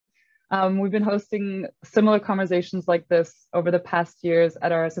We've been hosting similar conversations like this over the past years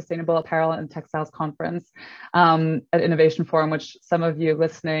at our Sustainable Apparel and Textiles Conference at Innovation Forum, which some of you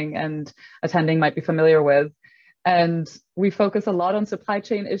listening and attending might be familiar with. And we focus a lot on supply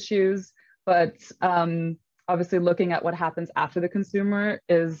chain issues, but obviously looking at what happens after the consumer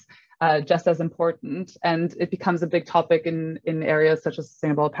is just as important. And it becomes a big topic in areas such as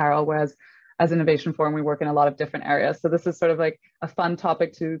sustainable apparel, whereas as Innovation Forum, we work in a lot of different areas. So this is sort of like a fun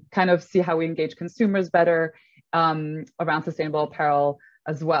topic to kind of see how we engage consumers better around sustainable apparel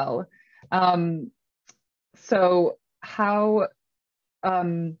as well. So how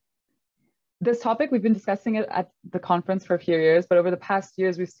this topic, we've been discussing it at the conference for a few years, but over the past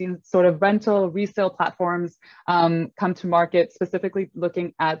years, we've seen sort of rental, resale platforms come to market, specifically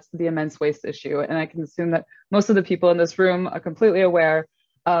looking at the immense waste issue. And I can assume that most of the people in this room are completely aware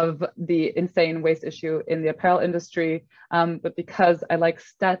of the insane waste issue in the apparel industry. But because I like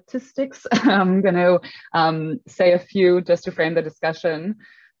statistics, I'm going to say a few just to frame the discussion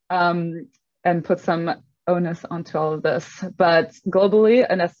and put some onus onto all of this. But globally,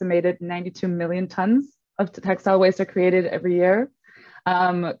 an estimated 92 million tons of textile waste are created every year.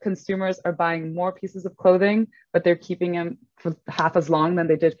 Consumers are buying more pieces of clothing, but they're keeping them for half as long than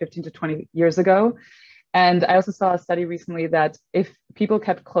they did 15 to 20 years ago. And I also saw a study recently that if people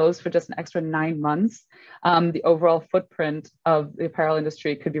kept clothes for just an extra 9 months, the overall footprint of the apparel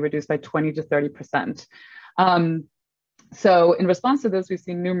industry could be reduced by 20 to 30%. So in response to this, we've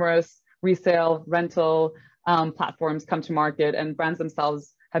seen numerous resale, rental platforms come to market, and brands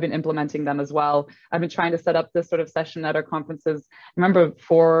themselves have been implementing them as well. I've been trying to set up this sort of session at our conferences, I remember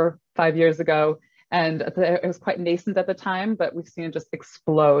 4 or 5 years ago, and it was quite nascent at the time, but we've seen it just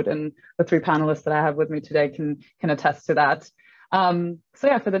explode. And the 3 panelists that I have with me today can attest to that. So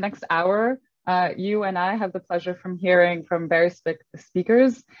yeah, for the next hour, you and I have the pleasure from hearing from various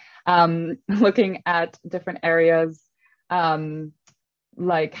speakers, looking at different areas,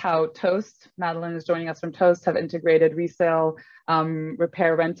 like how Toast, Madeline is joining us from Toast, have integrated resale,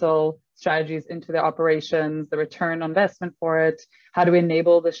 repair, rental strategies into their operations, the return on investment for it, how do we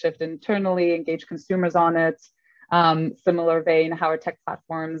enable the shift internally, engage consumers on it. Similar vein, how are tech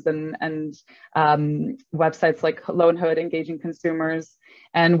platforms and websites like LOANHOOD engaging consumers,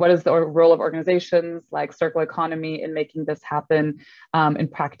 and what is the role of organizations like Circular Economy in making this happen in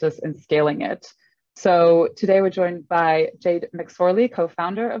practice and scaling it. So today we're joined by Jade McSorley,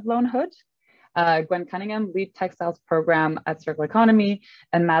 co-founder of LOANHOOD, Gwen Cunningham, lead textiles program at Circular Economy,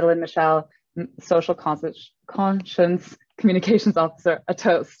 and Madeline Michelle, social conscience communications officer at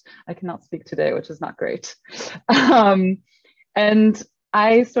Toast. I cannot speak today, which is not great. And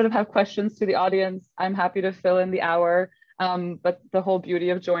I sort of have questions to the audience. I'm happy to fill in the hour, but the whole beauty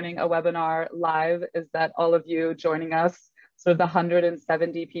of joining a webinar live is that all of you joining us, sort of the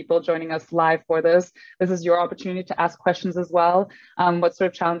 170 people joining us live for this is your opportunity to ask questions as well. What sort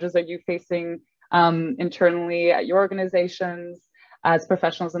of challenges are you facing internally at your organizations as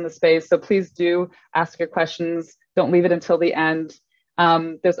professionals in the space? So please do ask your questions. Don't leave it until the end.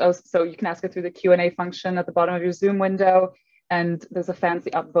 There's also, so you can ask it through the Q&A function at the bottom of your Zoom window. And there's a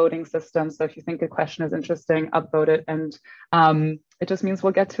fancy upvoting system. So if you think a question is interesting, upvote it. And it just means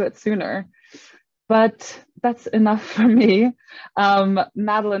we'll get to it sooner. But that's enough for me.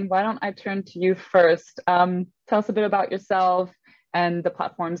 Madeline, why don't I turn to you first? Tell us a bit about yourself and the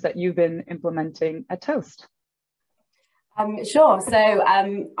platforms that you've been implementing at Toast. Sure. So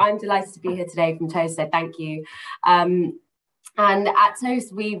I'm delighted to be here today from Toast, so thank you. And at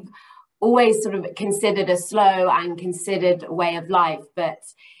Toast, we've always sort of considered a slow and considered way of life, but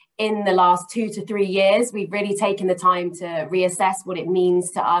in the last 2 to 3 years, we've really taken the time to reassess what it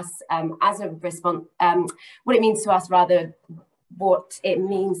means to us what it means to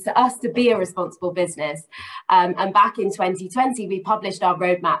us to be a responsible business. And back in 2020, we published our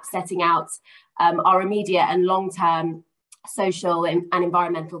roadmap setting out our immediate and long-term social and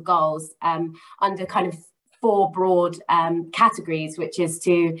environmental goals under kind of 4 broad categories, which is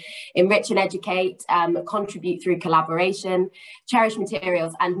to enrich and educate, contribute through collaboration, cherish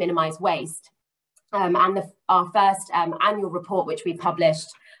materials, and minimize waste. Our first annual report, which we published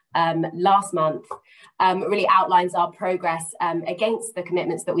last month, really outlines our progress against the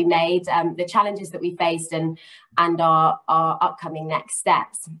commitments that we made, the challenges that we faced, and our upcoming next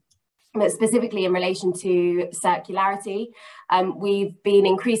steps. But specifically in relation to circularity, we've been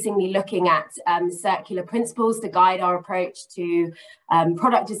increasingly looking at circular principles to guide our approach to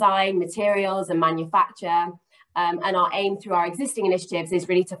product design, materials, and manufacture. And our aim through our existing initiatives is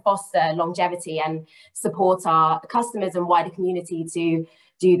really to foster longevity and support our customers and wider community to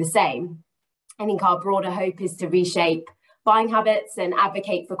do the same. I think our broader hope is to reshape buying habits and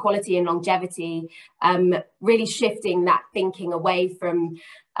advocate for quality and longevity, really shifting that thinking away from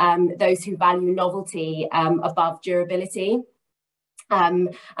those who value novelty above durability.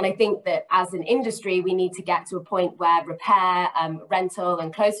 And I think that as an industry, we need to get to a point where repair, rental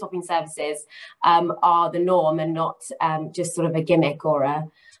and clothes swapping services are the norm and not just sort of a gimmick or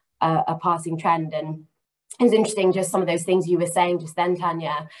a passing trend. And it's interesting, just some of those things you were saying just then,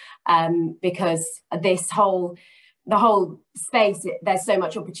 Tanya, because the whole space, there's so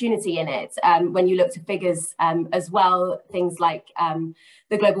much opportunity in it. When you look to figures as well, things like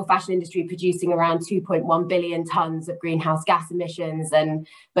the global fashion industry producing around 2.1 billion tons of greenhouse gas emissions,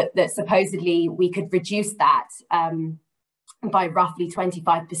 but that supposedly we could reduce that by roughly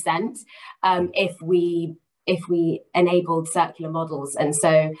 25% if we enabled circular models. And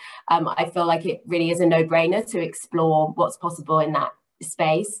so I feel like it really is a no-brainer to explore what's possible in that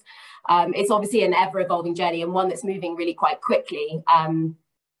space. It's obviously an ever-evolving journey and one that's moving really quite quickly,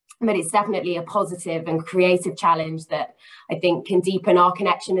 but it's definitely a positive and creative challenge that I think can deepen our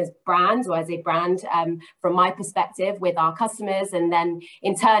connection as brands, or as a brand, from my perspective, with our customers, and then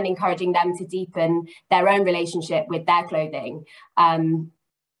in turn encouraging them to deepen their own relationship with their clothing.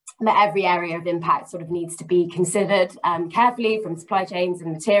 But every area of impact sort of needs to be considered carefully, from supply chains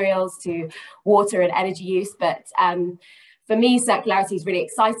and materials to water and energy use. But for me, circularity is really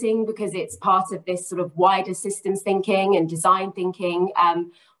exciting because it's part of this sort of wider systems thinking and design thinking,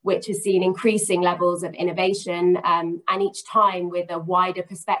 which has seen increasing levels of innovation, and each time with a wider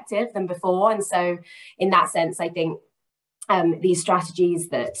perspective than before. And so in that sense, I think these strategies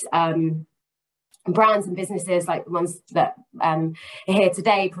that brands and businesses like the ones that are here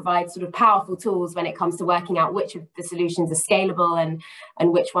today provide sort of powerful tools when it comes to working out which of the solutions are scalable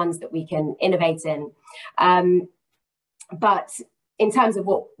and which ones that we can innovate in. But in terms of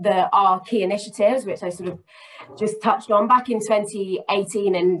what our key initiatives, which I sort of just touched on, back in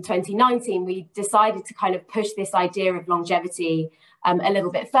 2018 and 2019, we decided to kind of push this idea of longevity a little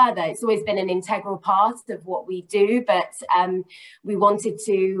bit further. It's always been an integral part of what we do, but we wanted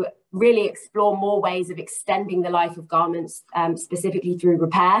to really explore more ways of extending the life of garments, specifically through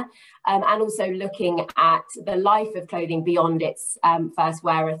repair, and also looking at the life of clothing beyond its first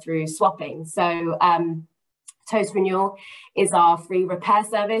wearer through swapping. So Toast Renewal is our free repair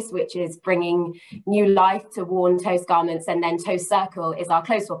service, which is bringing new life to worn Toast garments. And then Toast Circle is our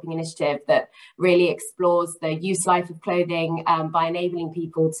clothes swapping initiative that really explores the use life of clothing by enabling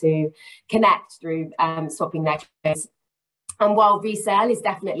people to connect through swapping their clothes. And while resale is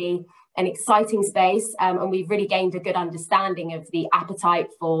definitely an exciting space, and we've really gained a good understanding of the appetite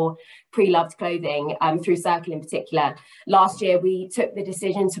for pre-loved clothing through Circle in particular. Last year, we took the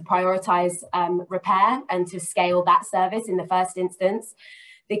decision to prioritise repair and to scale that service in the first instance.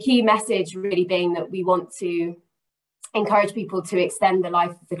 The key message really being that we want to encourage people to extend the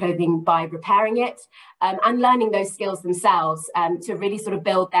life of the clothing by repairing it and learning those skills themselves to really sort of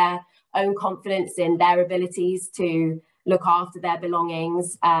build their own confidence in their abilities to look after their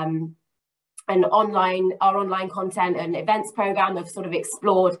belongings. And our online content and events program have sort of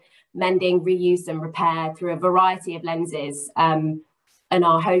explored mending, reuse and repair through a variety of lenses. And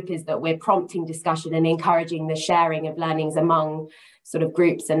our hope is that we're prompting discussion and encouraging the sharing of learnings among sort of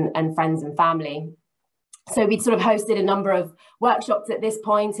groups and friends and family. So we'd sort of hosted a number of workshops at this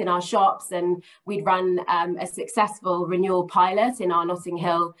point in our shops, and we'd run a successful renewal pilot in our Notting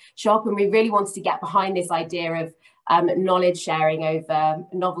Hill shop. And we really wanted to get behind this idea of knowledge sharing over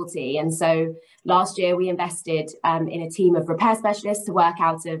novelty. And so last year we invested in a team of repair specialists to work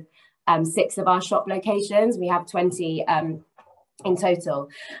out of 6 of our shop locations. We have 20 in total.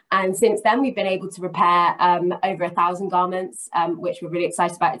 And since then, we've been able to repair over 1,000 garments, which we're really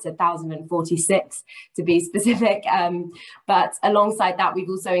excited about. It's 1,046 to be specific. But alongside that, we've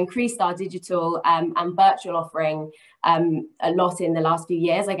also increased our digital and virtual offering a lot in the last few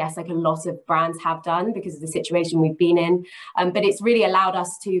years, I guess, like a lot of brands have done because of the situation we've been in. But it's really allowed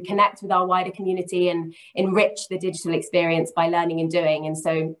us to connect with our wider community and enrich the digital experience by learning and doing. And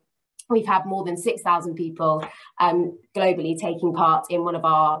so we've had more than 6,000 people globally taking part in one of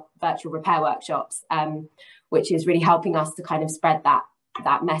our virtual repair workshops, which is really helping us to kind of spread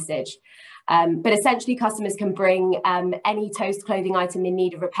that message. But essentially, customers can bring any Toast clothing item in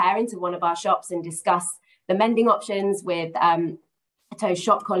need of repair into one of our shops and discuss the mending options with a Toast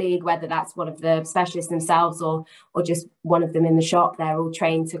shop colleague, whether that's one of the specialists themselves or just one of them in the shop. They're all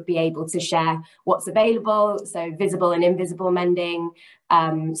trained to be able to share what's available, so visible and invisible mending,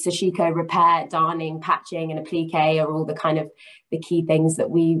 sashiko repair, darning, patching and applique are all the kind of the key things that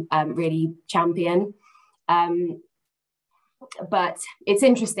we really champion. but it's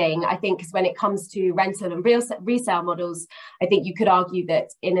interesting, I think, because when it comes to rental and resale models, I think you could argue that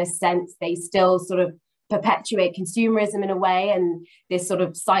in a sense they still sort of perpetuate consumerism in a way, and this sort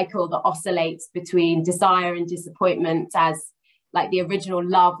of cycle that oscillates between desire and disappointment, as like the original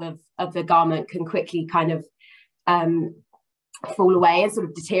love of the garment can quickly kind of fall away and sort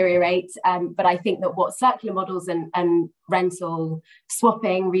of deteriorate. But I think that what circular models and rental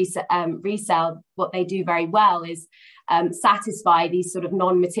swapping, resale, what they do very well is satisfy these sort of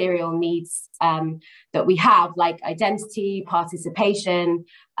non-material needs that we have, like identity, participation,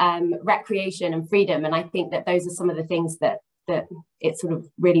 recreation and freedom. And I think that those are some of the things that it sort of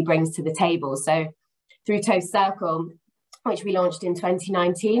really brings to the table. So through Toast Circle, which we launched in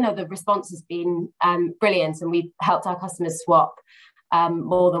 2019, the response has been brilliant, and we've helped our customers swap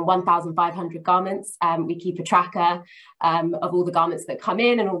more than 1,500 garments. We keep a tracker of all the garments that come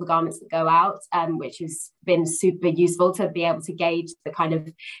in and all the garments that go out, which has been super useful to be able to gauge the kind of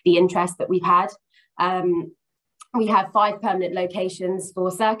the interest that we've had. We have 5 permanent locations for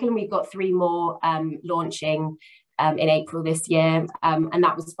Circle, and we've got 3 more launching in April this year, and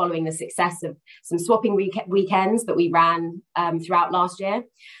that was following the success of some swapping weekends that we ran throughout last year,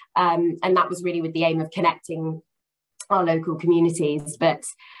 and that was really with the aim of connecting our local communities. But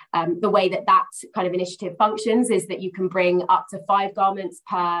the way that kind of initiative functions is that you can bring up to 5 garments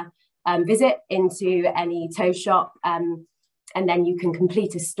per visit into any Toast shop, and then you can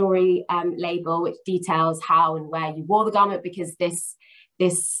complete a story label which details how and where you wore the garment, because this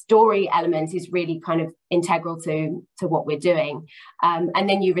story element is really kind of integral to what we're doing. And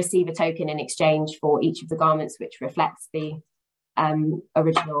then you receive a token in exchange for each of the garments, which reflects the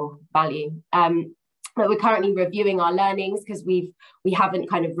original value. But we're currently reviewing our learnings, because we haven't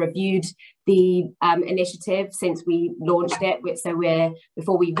kind of reviewed the initiative since we launched it. So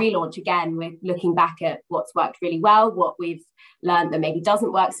before we relaunch again, we're looking back at what's worked really well, what we've learned that maybe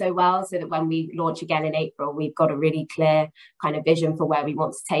doesn't work so well, so that when we launch again in April, we've got a really clear kind of vision for where we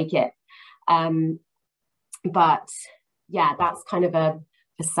want to take it. But yeah, that's kind of a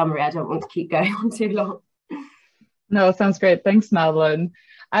summary. I don't want to keep going on too long. No, sounds great. Thanks, Madeline.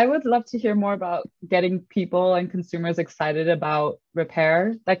 I would love to hear more about getting people and consumers excited about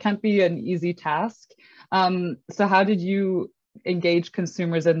repair. That can't be an easy task. So how did you engage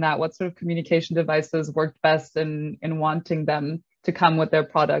consumers in that? What sort of communication devices worked best in wanting them to come with their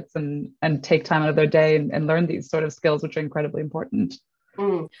products and take time out of their day and learn these sort of skills, which are incredibly important?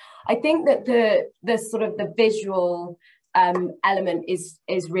 I think that the sort of the visual element is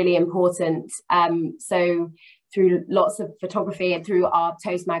really important. So through lots of photography and through our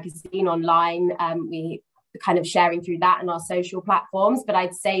Toast magazine online, we kind of sharing through that and our social platforms. But I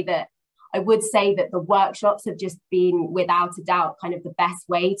would say that the workshops have just been, without a doubt, kind of the best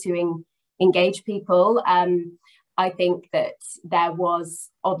way to engage people. I think that there was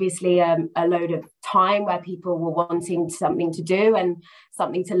obviously a load of time where people were wanting something to do and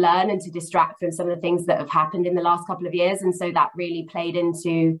something to learn and to distract from some of the things that have happened in the last couple of years. And so that really played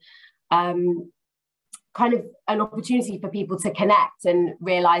into kind of an opportunity for people to connect, and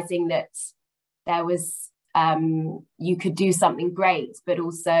realizing that there was you could do something great, but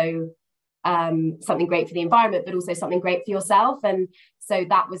also something great for the environment, but also something great for yourself. And so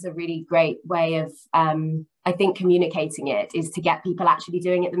that was a really great way of I think communicating it, is to get people actually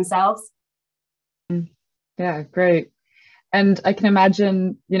doing it themselves. Yeah, great. And I can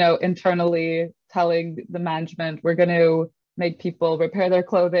imagine, internally telling the management, we're going to make people repair their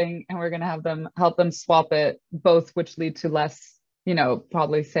clothing and we're going to help them swap it, both which lead to less,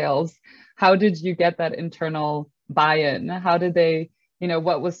 probably sales. How did you get that internal buy-in? How did they,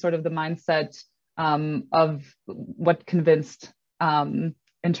 what was sort of the mindset of what convinced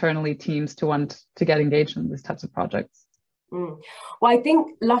internally teams to want to get engaged in these types of projects? Well, I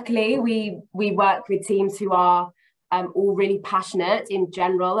think luckily we work with teams who are all really passionate in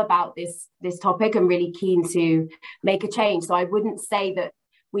general about this topic and really keen to make a change. So I wouldn't say that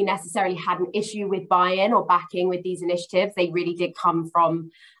we necessarily had an issue with buy-in or backing with these initiatives. They really did come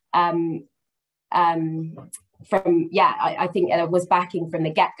from I think there was backing from the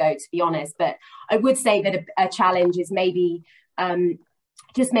get-go, to be honest. But I would say that a challenge is maybe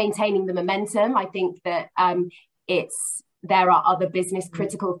just maintaining the momentum. I think that there are other business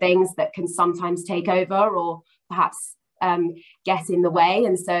critical things that can sometimes take over or perhaps get in the way.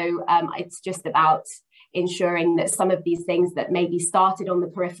 And so it's just about ensuring that some of these things that maybe started on the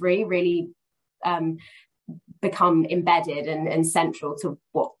periphery really become embedded and central to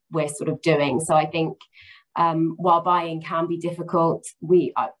what we're sort of doing. So I think while buying can be difficult,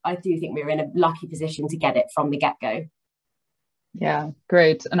 I do think we're in a lucky position to get it from the get-go. Yeah,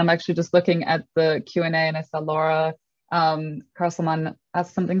 great. And I'm actually just looking at the Q&A and I saw Laura Karselman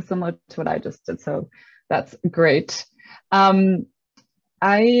asked something similar to what I just did, so that's great.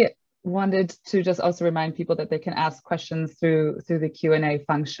 I wanted to just also remind people that they can ask questions through the Q&A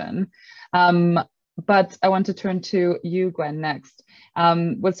function. But I want to turn to you, Gwen, next.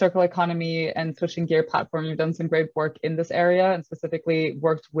 With Circular Economy and Switching Gear platform, you've done some great work in this area and specifically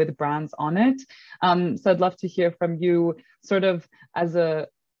worked with brands on it. So I'd love to hear from you, sort of as a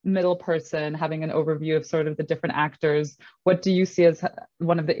middle person, having an overview of sort of the different actors. What do you see as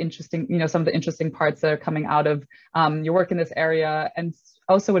one of the interesting, some of the interesting parts that are coming out of your work in this area? And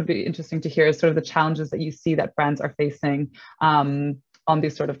also would be interesting to hear sort of the challenges that you see that brands are facing on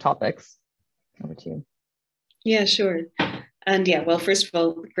these sort of topics. Over to you. Yeah, sure. And yeah, well, first of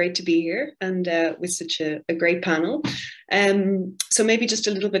all, great to be here and with such a great panel. So maybe just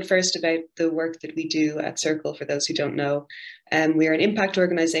a little bit first about the work that we do at Circle, for those who don't know. We're an impact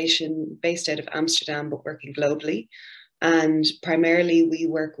organisation based out of Amsterdam, but working globally. And primarily we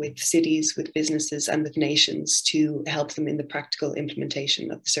work with cities, with businesses and with nations to help them in the practical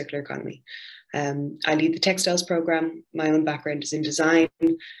implementation of the circular economy. I lead the textiles programme. My own background is in design.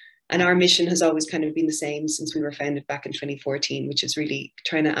 And our mission has always kind of been the same since we were founded back in 2014, which is really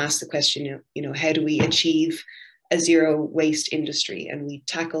trying to ask the question, how do we achieve a zero waste industry? And we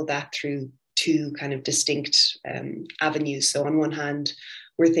tackle that through two kind of distinct avenues. So on one hand,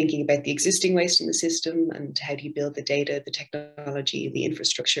 we're thinking about the existing waste in the system and how do you build the data, the technology, the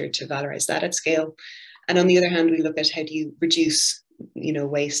infrastructure to valorize that at scale. And on the other hand, we look at how do you reduce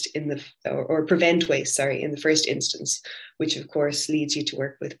waste or prevent waste, in the first instance, which of course leads you to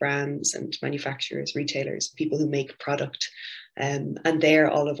work with brands and manufacturers, retailers, people who make product. And there,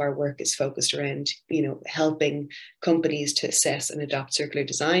 all of our work is focused around, helping companies to assess and adopt circular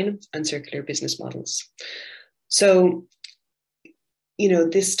design and circular business models. So,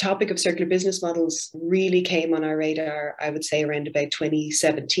 this topic of circular business models really came on our radar, I would say, around about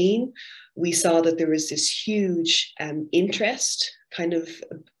 2017. We saw that there was this huge interest kind of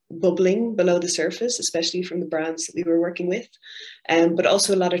bubbling below the surface, especially from the brands that we were working with, but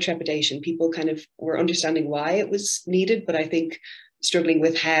also a lot of trepidation. People kind of were understanding why it was needed, but I think struggling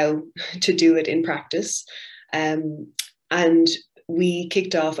with how to do it in practice. And we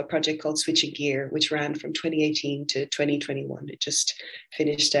kicked off a project called Switching Gear, which ran from 2018 to 2021. It just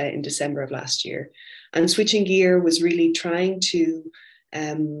finished in December of last year. And Switching Gear was really trying to,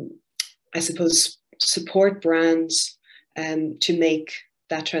 I suppose, support brands to make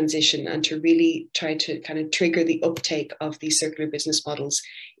that transition and to really try to kind of trigger the uptake of these circular business models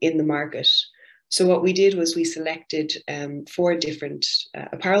in the market. So what we did was we selected 4 different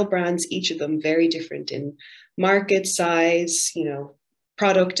apparel brands, each of them very different in market size,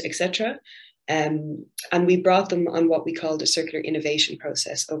 product, etc. And we brought them on what we called a circular innovation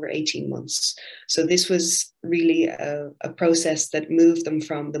process over 18 months. So this was really a process that moved them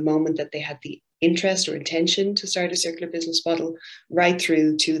from the moment that they had the interest or intention to start a circular business model right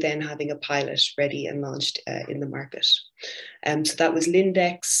through to then having a pilot ready and launched in the market. So that was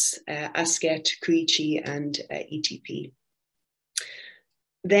Lindex, Asket, Koichi and ETP.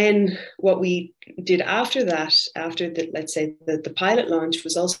 Then what we did after that, after the, let's say the pilot launch,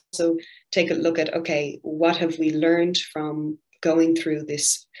 was also take a look at, okay, what have we learned from going through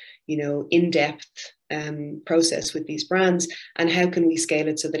this, in-depth process with these brands, and how can we scale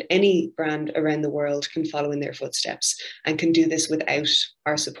it so that any brand around the world can follow in their footsteps and can do this without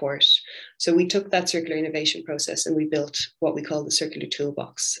our support. So we took that circular innovation process and we built what we call the circular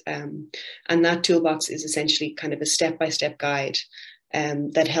toolbox. And that toolbox is essentially kind of a step-by-step guide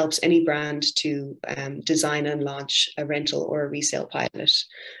that helps any brand to design and launch a rental or a resale pilot.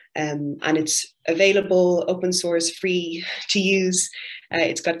 And it's available, open source, free to use.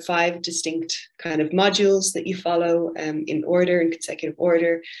 It's got 5 distinct kind of modules that you follow in consecutive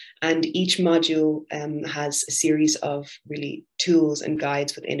order. And each module has a series of really tools and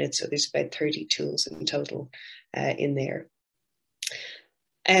guides within it. So there's about 30 tools in total in there.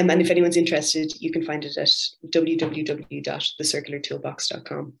 And if anyone's interested, you can find it at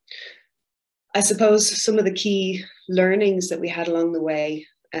www.thecirculartoolbox.com. I suppose some of the key learnings that we had along the way,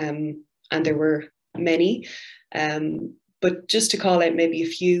 and there were many, but just to call out maybe a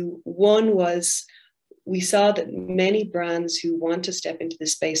few. One was we saw that many brands who want to step into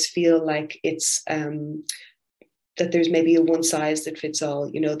this space feel like it's that there's maybe a one size that fits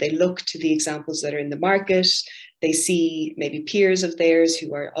all. They look to the examples that are in the market. They see maybe peers of theirs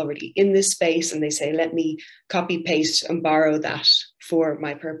who are already in this space and they say, let me copy, paste and borrow that for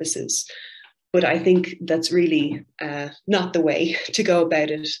my purposes. But I think that's really not the way to go about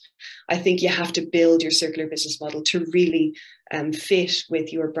it. I think you have to build your circular business model to really fit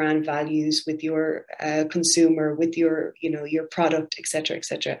with your brand values, with your consumer, with your, you know, your product, etc.,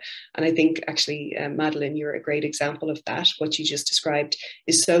 etc. And I think actually, Madeline, you're a great example of that. What you just described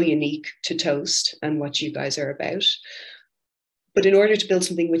is so unique to Toast and what you guys are about. But in order to build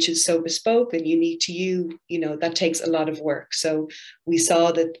something which is so bespoke and unique to you, you know, that takes a lot of work. So we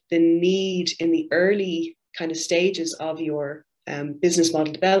saw that the need in the early kind of stages of your business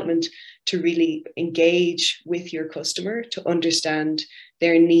model development to really engage with your customer, to understand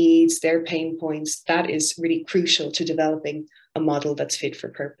their needs, their pain points, that is really crucial to developing a model that's fit for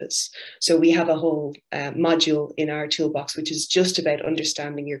purpose. So we have a whole module in our toolbox, which is just about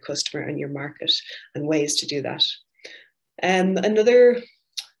understanding your customer and your market and ways to do that. Another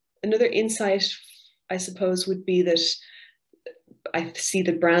insight, I suppose, would be that I see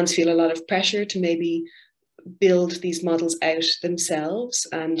that brands feel a lot of pressure to maybe build these models out themselves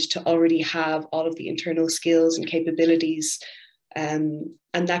and to already have all of the internal skills and capabilities. And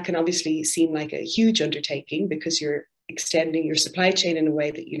that can obviously seem like a huge undertaking because you're extending your supply chain in a way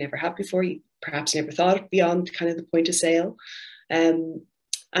that you never have before. You perhaps never thought beyond kind of the point of sale. And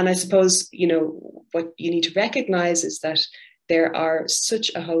I suppose, you know, what you need to recognize is that there are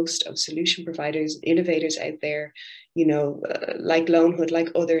such a host of solution providers, innovators out there, you know, like LOANHOOD, like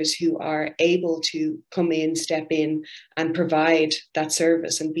others who are able to come in, step in and provide that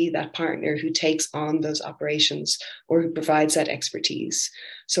service and be that partner who takes on those operations or who provides that expertise.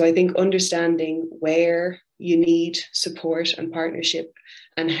 So I think understanding where you need support and partnership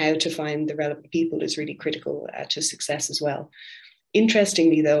and how to find the relevant people is really critical to success as well.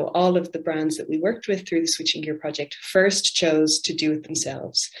 Interestingly, though, all of the brands that we worked with through the Switching Gear project first chose to do it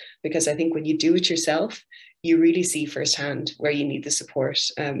themselves, because I think when you do it yourself, you really see firsthand where you need the support.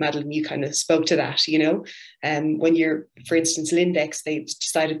 Madeline, you kind of spoke to that, you know, when you're, for instance, Lindex, they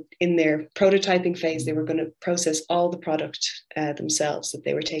decided in their prototyping phase, they were going to process all the product themselves that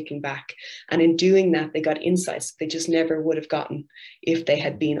they were taking back. And in doing that, they got insights that they just never would have gotten if they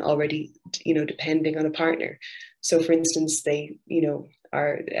had been already, you know, depending on a partner. So for instance, they, you know,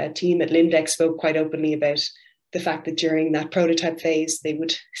 our team at Lindex spoke quite openly about the fact that during that prototype phase, they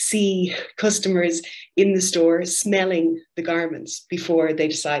would see customers in the store smelling the garments before they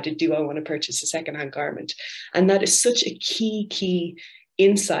decided, do I want to purchase a secondhand garment? And that is such a key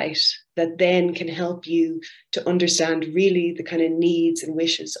insight that then can help you to understand really the kind of needs and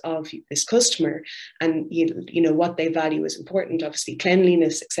wishes of this customer, and you know what they value is important, obviously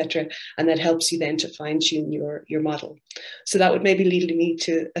cleanliness, etc. And that helps you then to fine-tune your model. So that would maybe lead me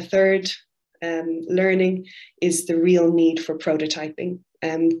to a third learning is the real need for prototyping,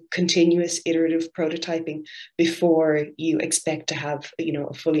 continuous iterative prototyping before you expect to have, you know,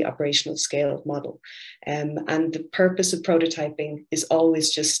 a fully operational scale model. And the purpose of prototyping is always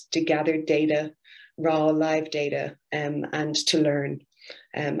just to gather data, raw live data, and to learn.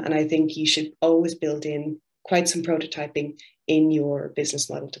 And I think you should always build in quite some prototyping in your business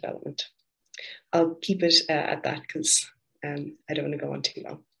model development. I'll keep it at that because I don't want to go on too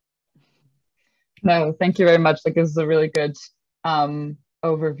long. No, thank you very much. That gives a really good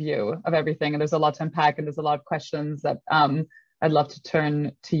overview of everything. And there's a lot to unpack, and there's a lot of questions that I'd love to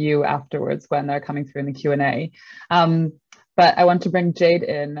turn to you afterwards when they're coming through in the Q&A. But I want to bring Jade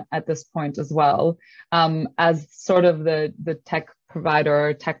in at this point as well, as sort of the tech provider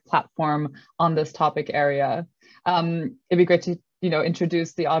or tech platform on this topic area. It'd be great to, you know,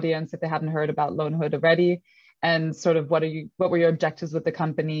 introduce the audience if they haven't heard about LOANHOOD already, and sort of what were your objectives with the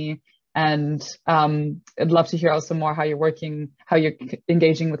company. And I'd love to hear also more how you're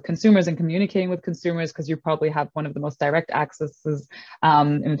engaging with consumers and communicating with consumers, because you probably have one of the most direct accesses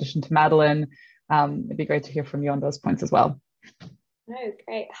in addition to Madeline. It'd be great to hear from you on those points as well. Oh,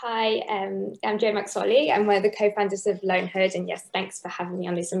 great. Hi, I'm Jade McSorley. I'm one of the co-founders of LOANHOOD, and yes, thanks for having me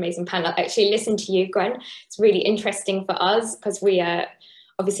on this amazing panel. Actually, listen to you, Gwen. It's really interesting for us because we are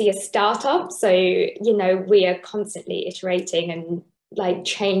obviously a startup. So, you know, we are constantly iterating and like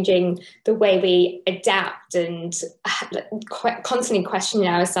changing the way we adapt and constantly questioning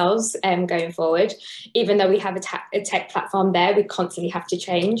ourselves going forward. Even though we have a tech platform there, we constantly have to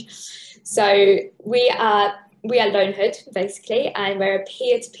change. So we are LOANHOOD basically, and we're a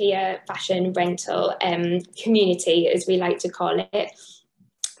peer-to-peer fashion rental community, as we like to call it.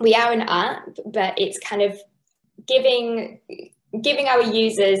 We are an app, but it's kind of giving our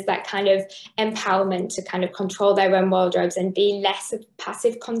users that kind of empowerment to kind of control their own wardrobes and be less of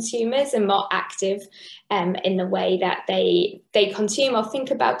passive consumers and more active in the way that they consume or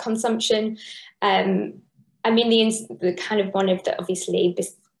think about consumption. I mean, the kind of one of the, obviously,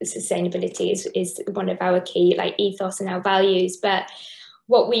 sustainability is one of our key like ethos and our values, but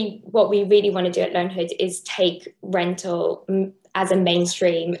what we really want to do at LOANHOOD is take rental as a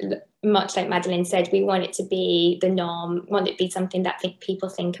mainstream. Much like Madeline said, we want it to be the norm, want it to be something that people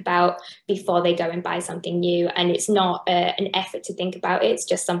think about before they go and buy something new. And it's not an effort to think about it, it's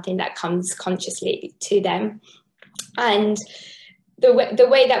just something that comes consciously to them. And the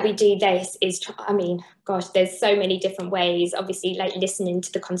way that we do this is, I mean, gosh, there's so many different ways, obviously, like listening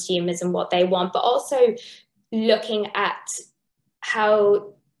to the consumers and what they want, but also looking at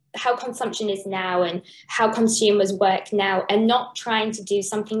how consumption is now and how consumers work now, and not trying to do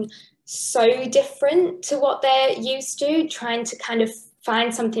something so different to what they're used to, trying to kind of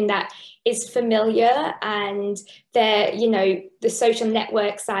find something that is familiar. And they're, you know, the social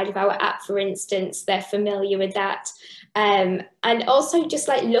network side of our app, for instance, they're familiar with that. And also just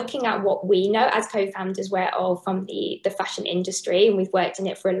like looking at what we know as co-founders, we're all from the fashion industry and we've worked in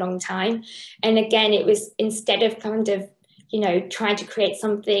it for a long time. And again, it was, instead of kind of, you know, trying to create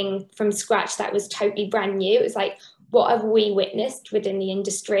something from scratch that was totally brand new, it was like, what have we witnessed within the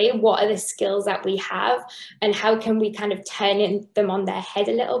industry? What are the skills that we have? And how can we kind of turn them on their head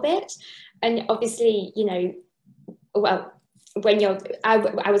a little bit? And obviously, you know, well, when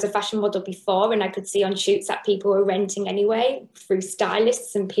I was a fashion model before, and I could see on shoots that people were renting anyway through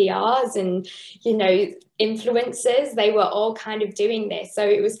stylists and PRs and, you know, influencers. They were all kind of doing this. So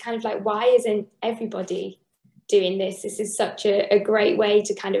it was kind of like, why isn't everybody doing this? This is such a great way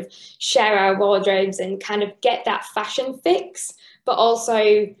to kind of share our wardrobes and kind of get that fashion fix, but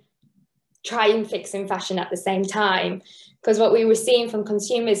also try and fix in fashion at the same time. Because what we were seeing from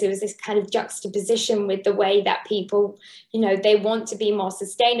consumers, it was this kind of juxtaposition with the way that people, you know, they want to be more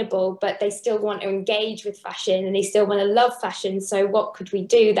sustainable, but they still want to engage with fashion and they still want to love fashion. So what could we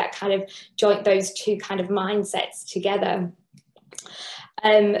do that kind of joint those two kind of mindsets together?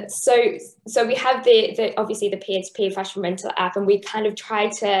 So we have the obviously the peer-to-peer fashion rental app, and we kind of try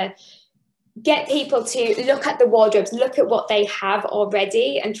to get people to look at the wardrobes, look at what they have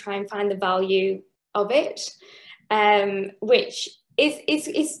already, and try and find the value of it, which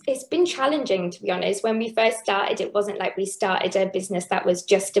it's been challenging, to be honest. When we first started, it wasn't like we started a business that was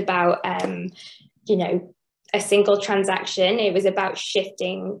just about you know, a single transaction. It was about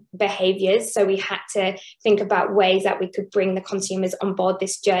shifting behaviors. So we had to think about ways that we could bring the consumers on board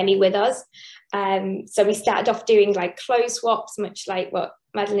this journey with us. So we started off doing like clothes swaps, much like what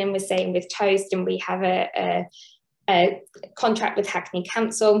Madeline was saying with Toast, and we have a contract with Hackney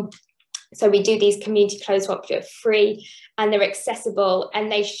Council. So we do these community clothes swaps that are free and they're accessible,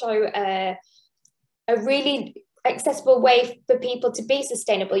 and they show a really accessible way for people to be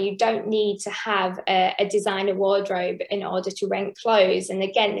sustainable. You don't need to have a designer wardrobe in order to rent clothes. And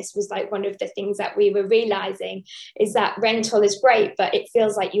again, this was like one of the things that we were realizing, is that rental is great, but it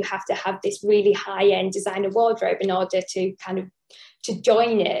feels like you have to have this really high-end designer wardrobe in order to kind of to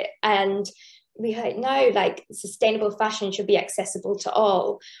join it. And we heard, no, like sustainable fashion should be accessible to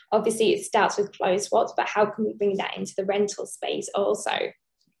all. Obviously it starts with clothes swaps, but how can we bring that into the rental space also?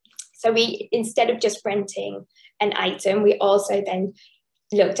 So we, instead of just renting an item, we also then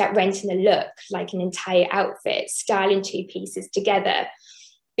looked at renting a look, like an entire outfit, styling two pieces together.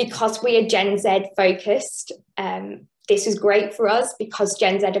 Because we are Gen Z focused, this is great for us because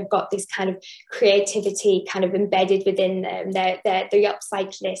Gen Z have got this kind of creativity kind of embedded within them. They're the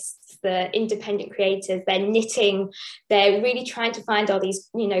upcyclists, the independent creators, they're knitting, they're really trying to find all these,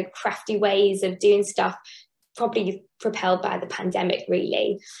 you know, crafty ways of doing stuff, probably propelled by the pandemic,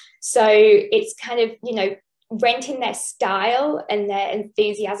 really. So it's kind of, you know, renting their style and their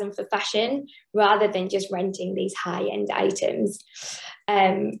enthusiasm for fashion rather than just renting these high-end items,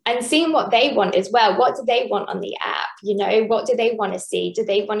 and seeing what they want as well. What do they want on the app? You know, what do they want to see? Do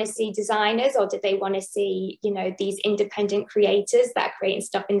they want to see designers, or do they want to see, you know, these independent creators that are creating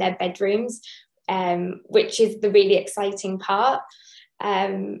stuff in their bedrooms, which is the really exciting part.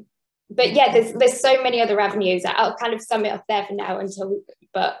 But yeah, there's so many other avenues. I'll kind of sum it up there for now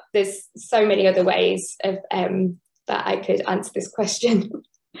but there's so many other ways of that I could answer this question.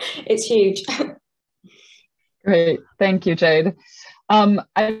 It's huge. Great, thank you, Jade.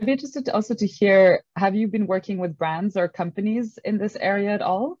 I'd be interested also to hear, have you been working with brands or companies in this area at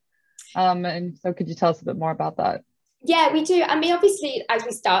all? And so could you tell us a bit more about that? Yeah, we do. I mean, obviously, as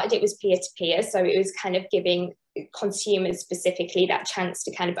we started, it was peer-to-peer. So it was kind of giving consumers specifically that chance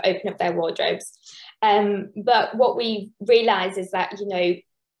to kind of open up their wardrobes. But what we realized is that, you know,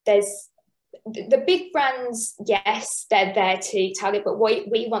 there's the big brands, yes, they're there to target, but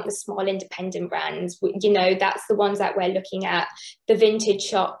we want the small independent brands. You know, that's the ones that we're looking at, the vintage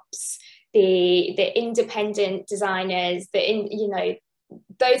shops, the independent designers, you know,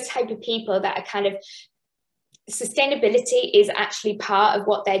 those type of people that are kind of sustainability is actually part of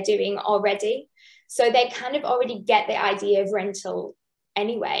what they're doing already. So they kind of already get the idea of rental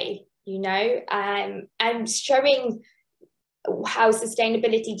anyway, you know, and showing how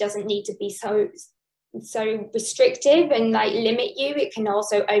sustainability doesn't need to be so restrictive and like limit you. It can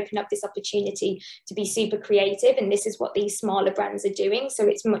also open up this opportunity to be super creative, and this is what these smaller brands are doing, so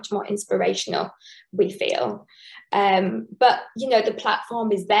it's much more inspirational, we feel. But you know, the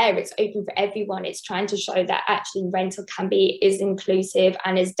platform is there, it's open for everyone. It's trying to show that actually rental can be as inclusive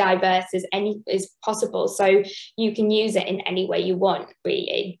and as diverse as possible, so you can use it in any way you want,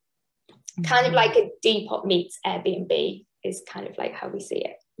 really. Kind of like a Depop meets Airbnb is kind of like how we see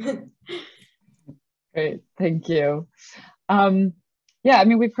it. Great, thank you. Yeah, I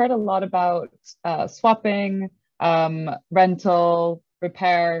mean, we've heard a lot about swapping, rental,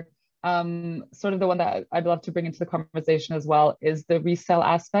 repair. Sort of the one that I'd love to bring into the conversation as well is the resale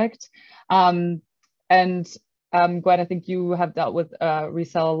aspect. And Gwen, I think you have dealt with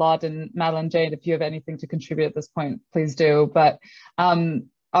resale a lot, and Madeline, Jade, if you have anything to contribute at this point, please do. But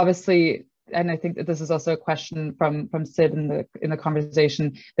obviously, and I think that this is also a question from Sid in the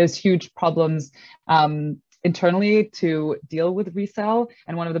conversation, there's huge problems internally to deal with resale,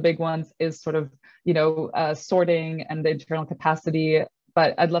 and one of the big ones is sort of, you know, sorting and the internal capacity.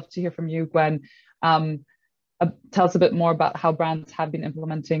 But I'd love to hear from you, Gwen. Tell us a bit more about how brands have been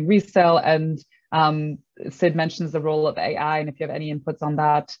implementing resale, and Sid mentions the role of AI, and if you have any inputs on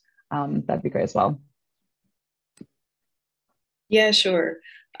that, that'd be great as well. Yeah, sure.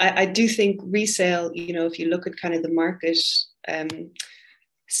 I do think resale, you know, if you look at kind of the market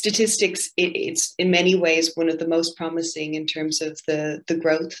statistics, it's in many ways one of the most promising in terms of the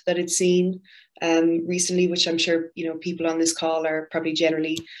growth that it's seen recently, which I'm sure, you know, people on this call are probably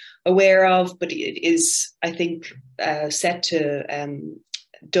generally aware of, but it is, I think, set to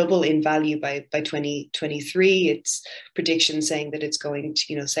double in value by 2023. It's predictions saying that it's going to,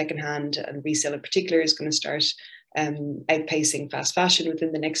 you know, secondhand and resale in particular is going to start outpacing fast fashion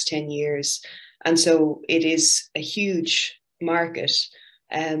within the next 10 years. And so it is a huge market.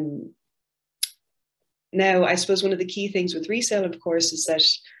 Now, I suppose one of the key things with resale, of course, is that,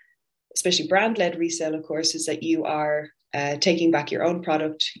 especially brand-led resale, of course, is that you are taking back your own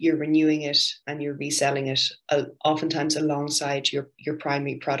product, you're renewing it, and you're reselling it, oftentimes alongside your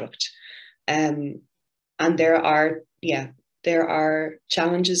primary product. And there are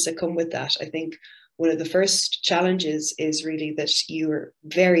challenges that come with that. I think one of the first challenges is really that you're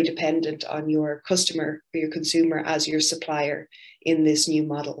very dependent on your customer or your consumer as your supplier in this new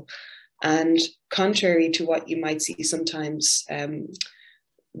model. And contrary to what you might see sometimes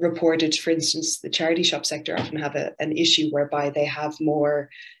reported, for instance, the charity shop sector often have an issue whereby they have more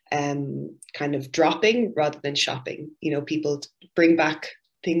kind of dropping rather than shopping. You know, people bring back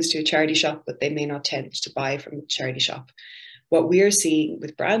things to a charity shop, but they may not tend to buy from the charity shop. What we're seeing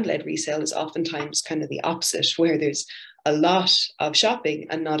with brand-led resale is oftentimes kind of the opposite, where there's a lot of shopping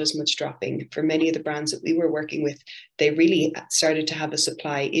and not as much dropping. For many of the brands that we were working with, they really started to have a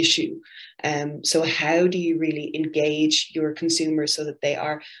supply issue. So how do you really engage your consumers so that they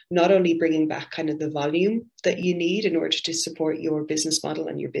are not only bringing back kind of the volume that you need in order to support your business model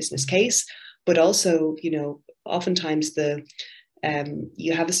and your business case, but also, you know, oftentimes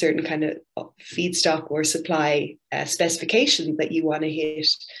you have a certain kind of feedstock or supply specification that you want to hit.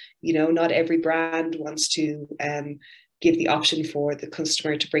 You know, not every brand wants to give the option for the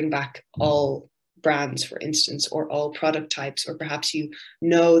customer to bring back all brands, for instance, or all product types, or perhaps you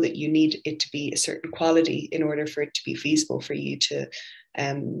know that you need it to be a certain quality in order for it to be feasible for you to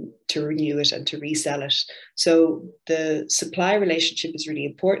renew it and to resell it. So the supply relationship is really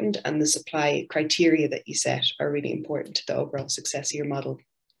important, and the supply criteria that you set are really important to the overall success of your model.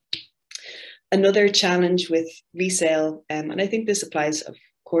 Another challenge with resale, and I think this applies, of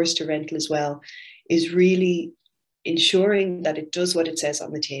course, to rental as well, is really ensuring that it does what it says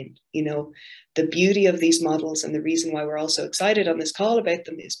on the tin. You know, the beauty of these models, and the reason why we're also excited on this call about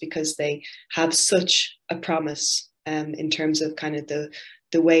them, is because they have such a promise in terms of kind of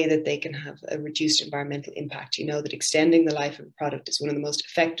the way that they can have a reduced environmental impact. You know that extending the life of a product is one of the most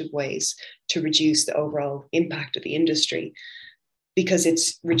effective ways to reduce the overall impact of the industry, because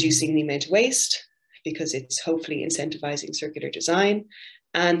it's reducing the amount of waste, because it's hopefully incentivizing circular design,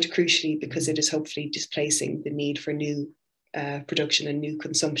 and crucially, because it is hopefully displacing the need for new production and new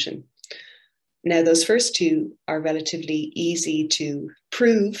consumption. Now, those first two are relatively easy to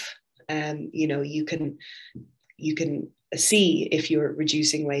prove. You know, you can see if you're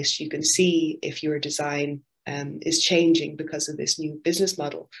reducing waste, you can see if your design is changing because of this new business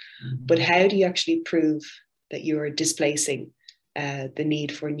model. But how do you actually prove that you're displacing the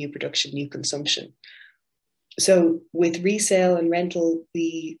need for new production, new consumption? So with resale and rental,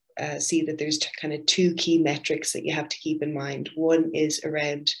 we see that there's kind of two key metrics that you have to keep in mind. One is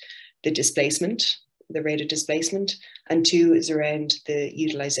around the displacement, the rate of displacement, and two is around the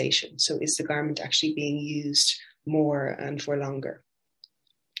utilization. So is the garment actually being used more and for longer?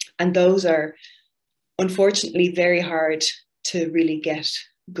 And those are unfortunately very hard to really get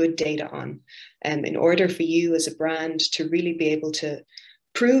good data on. In order for you as a brand to really be able to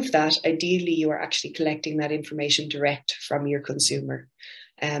prove that, ideally you are actually collecting that information direct from your consumer.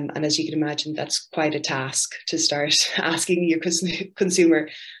 And as you can imagine, that's quite a task to start asking your consumer,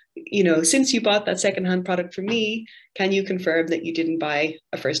 you know, since you bought that secondhand product from me, can you confirm that you didn't buy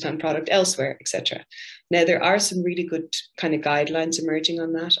a first-hand product elsewhere, etc. Now, there are some really good kind of guidelines emerging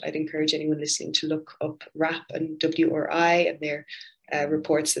on that. I'd encourage anyone listening to look up WRAP and WRI and their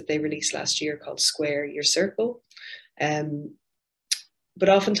reports that they released last year called Square Your Circle. But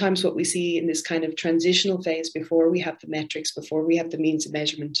oftentimes what we see in this kind of transitional phase before we have the metrics, before we have the means of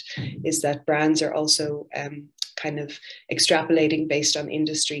measurement, is that brands are also kind of extrapolating based on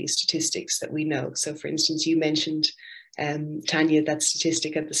industry statistics that we know. So for instance, you mentioned, Tanya, that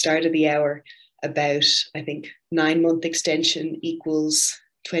statistic at the start of the hour about, I think, 9-month extension equals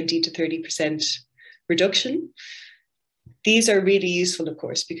 20 to 30% reduction. These are really useful, of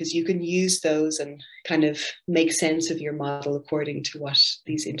course, because you can use those and kind of make sense of your model according to what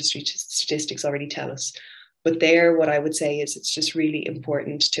these industry statistics already tell us. But there, what I would say is it's just really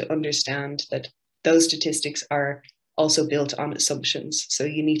important to understand that those statistics are also built on assumptions. So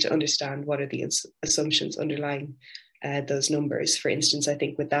you need to understand what are the assumptions underlying those numbers. For instance, I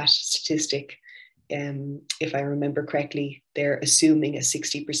think with that statistic, if I remember correctly, they're assuming a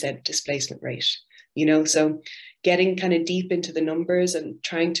 60% displacement rate. You know, so getting kind of deep into the numbers and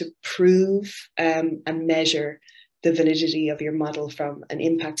trying to prove and measure the validity of your model from an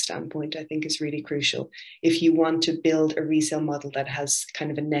impact standpoint, I think is really crucial if you want to build a resale model that has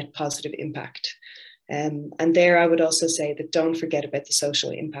kind of a net positive impact. And there I would also say that don't forget about the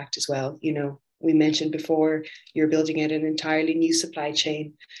social impact as well. You know, we mentioned before, you're building out an entirely new supply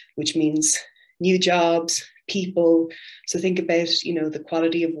chain, which means new jobs, people. So think about, you know, the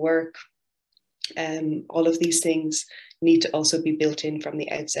quality of work. All of these things need to also be built in from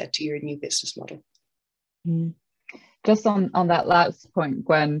the outset to your new business model. Just on that last point,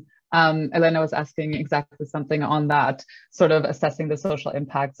 Gwen, Elena was asking exactly something on that, sort of assessing the social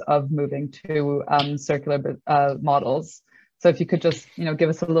impacts of moving to circular models. So if you could just, you know, give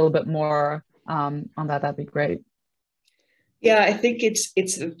us a little bit more on that, that'd be great. Yeah, I think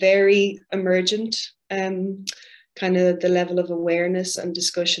it's very emergent. Kind of the level of awareness and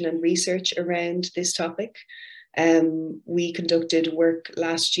discussion and research around this topic. We conducted work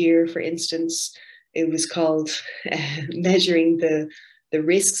last year, for instance. It was called measuring the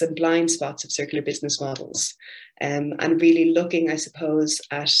risks and blind spots of circular business models, and really looking, I suppose,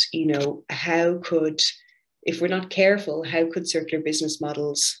 at, you know, how could, if we're not careful, how could circular business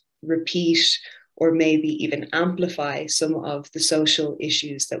models repeat or maybe even amplify some of the social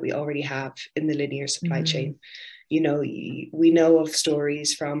issues that we already have in the linear supply chain. You know, we know of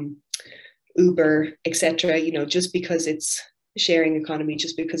stories from Uber, etc. You know, just because it's sharing economy,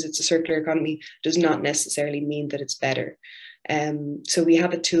 just because it's a circular economy, does not necessarily mean that it's better. So we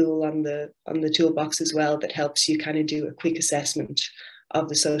have a tool on the toolbox as well that helps you kind of do a quick assessment of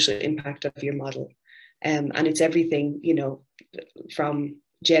the social impact of your model, and it's everything, you know, from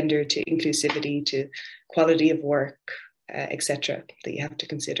gender to inclusivity to quality of work, etc. that you have to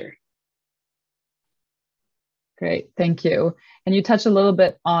consider. Great, thank you. And you touched a little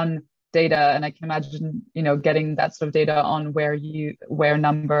bit on data, and I can imagine, you know, getting that sort of data on where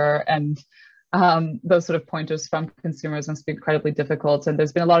number and those sort of pointers from consumers must be incredibly difficult. And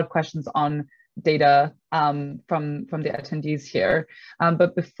there's been a lot of questions on data from the attendees here.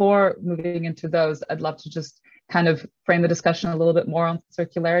 But before moving into those, I'd love to just kind of frame the discussion a little bit more on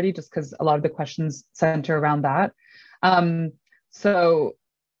circularity, just because a lot of the questions center around that. So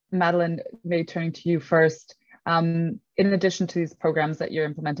Madeline, maybe turning to you first. In addition to these programs that you're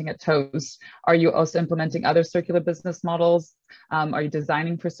implementing at Toast, are you also implementing other circular business models? Are you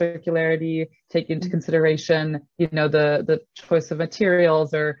designing for circularity, taking into consideration, you know, the choice of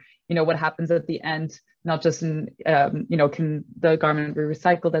materials, or, you know, what happens at the end, not just in, you know, can the garment be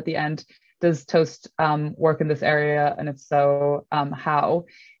recycled at the end? Does Toast work in this area? And if so, how?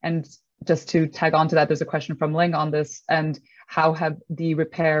 And just to tag on to that, there's a question from Ling on this, and how have the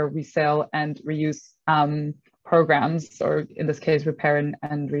repair, resale, and reuse programs, or in this case, repair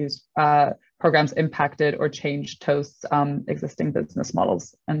and reuse programs, impacted or changed Toast's existing business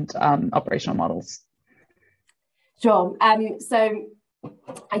models and operational models? Sure. So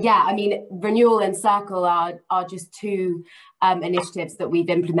Yeah, I mean, Renewal and Circle are just two initiatives that we've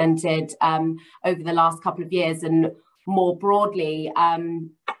implemented over the last couple of years. And more broadly,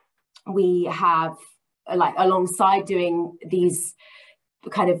 we have, like, alongside doing these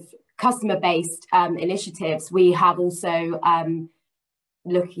kind of customer-based initiatives, we have also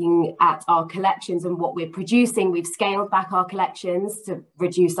looking at our collections and what we're producing. We've scaled back our collections to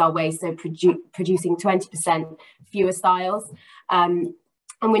reduce our waste, so producing 20% fewer styles. And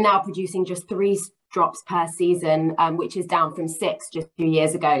we're now producing just 3 drops per season, which is down from 6 just 2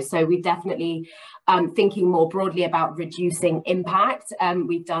 years ago. So we're definitely thinking more broadly about reducing impact.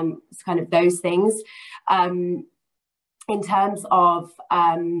 We've done kind of those things. In terms of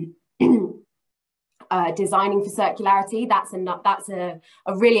designing for circularity, that's a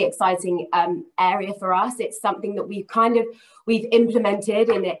really exciting area for us. It's something that we've implemented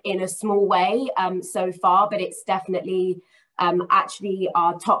in a small way so far, but it's definitely actually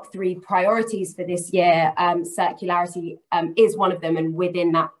our top 3 priorities for this year. Circularity is one of them, and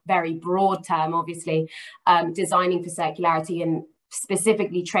within that very broad term, obviously, designing for circularity and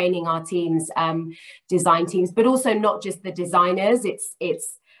specifically training our teams, design teams, but also not just the designers.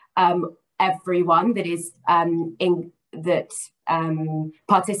 It's everyone that is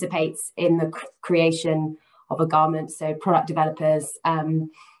participates in the creation of a garment, so product developers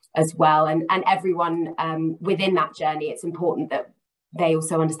as well, and everyone within that journey. It's important that they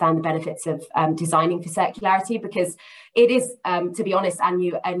also understand the benefits of designing for circularity, because it is, to be honest, a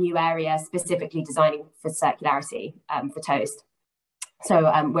new area, specifically designing for circularity for Toast. So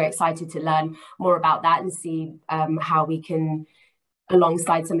we're excited to learn more about that and see how we can,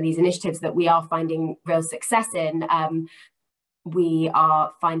 alongside some of these initiatives that we are finding real success in, we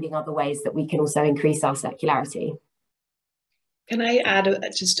are finding other ways that we can also increase our circularity. Can I add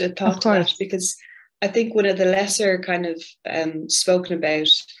just a thought to that? Because I think one of the lesser kind of spoken about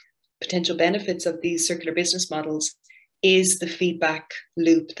potential benefits of these circular business models is the feedback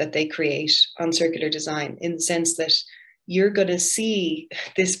loop that they create on circular design, in the sense that you're going to see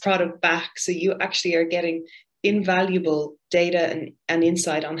this product back. So you actually are getting invaluable data and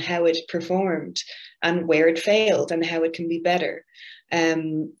insight on how it performed and where it failed and how it can be better.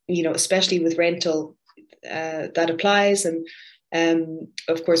 Especially with rental, that applies. And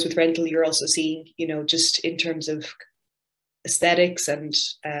of course, with rental, you're also seeing, just in terms of aesthetics and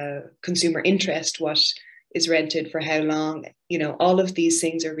consumer interest, what is rented for how long. All of these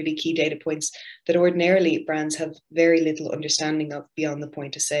things are really key data points that ordinarily brands have very little understanding of beyond the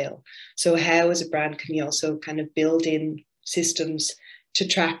point of sale. So how, as a brand, can you also kind of build in systems to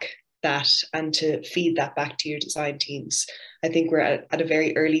track that and to feed that back to your design teams? I think we're at a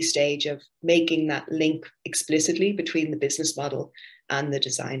very early stage of making that link explicitly between the business model and the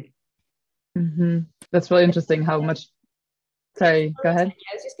design. Mm-hmm. That's really interesting how much. Sorry, go ahead.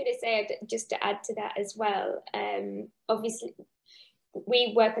 I was just going to say, just to add to that as well, obviously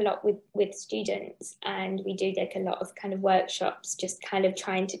we work a lot with students, and we do like a lot of kind of workshops, just kind of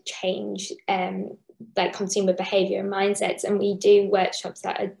trying to change like consumer behavior and mindsets, and we do workshops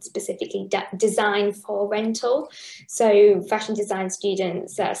that are specifically designed for rental. So fashion design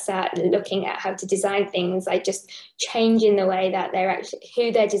students that are sat looking at how to design things, like just changing the way that they're actually,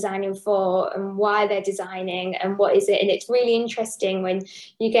 who they're designing for and why they're designing and what is it. And it's really interesting when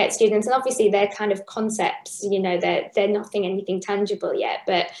you get students, and obviously they're kind of concepts, they're nothing anything tangible yet,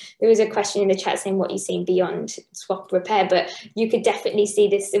 but there was a question in the chat saying what you've seen beyond swap repair, but you could definitely see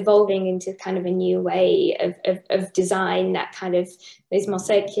this evolving into kind of a new way of design that kind of is more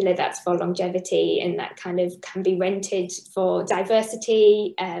circular, that's for longevity, and that kind of can be rented for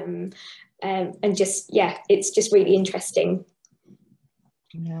diversity, and just, yeah, it's just really interesting.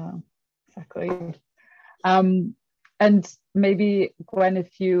 Yeah, exactly. And maybe Gwen,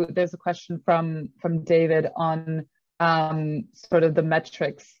 there's a question from David on sort of the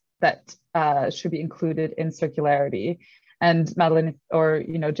metrics that should be included in circularity. And Madeline, or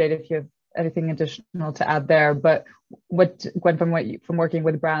Jade, if you have anything additional to add there, but Gwen, from working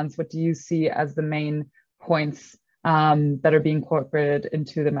with brands, what do you see as the main points that are being incorporated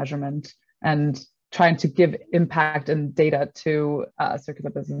into the measurement and trying to give impact and data to circular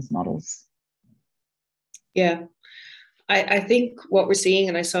business models? Yeah, I think what we're seeing,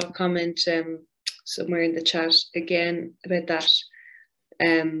 and I saw a comment somewhere in the chat again about that,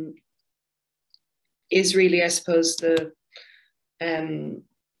 is really, I suppose, the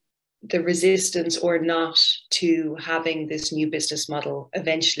resistance or not to having this new business model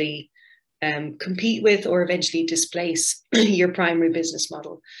eventually compete with or eventually displace your primary business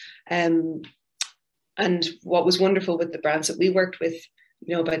model. And what was wonderful with the brands that we worked with,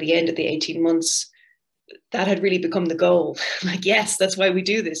 by the end of the 18 months, that had really become the goal. Like, yes, that's why we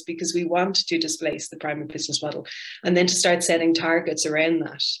do this, because we want to displace the primary business model, and then to start setting targets around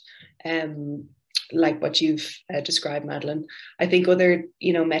that, like what you've described, Madeline. I think other,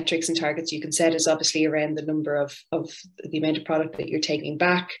 metrics and targets you can set is obviously around the number of the amount of product that you're taking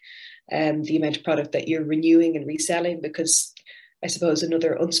back, the amount of product that you're renewing and reselling, because I suppose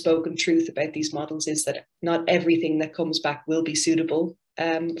another unspoken truth about these models is that not everything that comes back will be suitable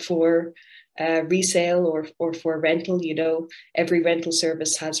for resale or for rental. Every rental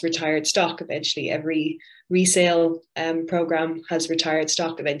service has retired stock eventually. Every resale program has retired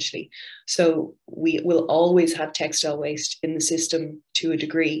stock eventually. So we will always have textile waste in the system to a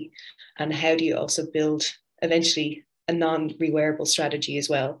degree. And how do you also build eventually a non-rewearable strategy as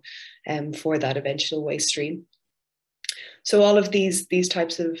well for that eventual waste stream? So all of these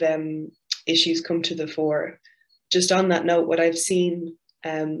types of issues come to the fore. Just on that note, what I've seen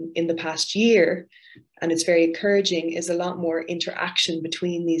in the past year, and it's very encouraging, is a lot more interaction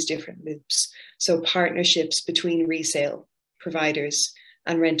between these different loops. So partnerships between resale providers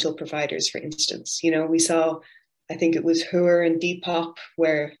and rental providers, for instance. We saw, I think it was Hur and Depop,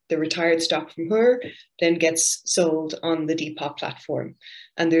 where the retired stock from Hur then gets sold on the Depop platform.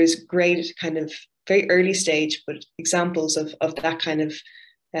 And there's great kind of very early stage, but examples of that kind of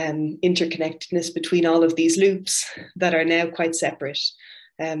interconnectedness between all of these loops that are now quite separate,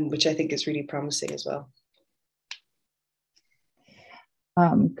 which I think is really promising as well.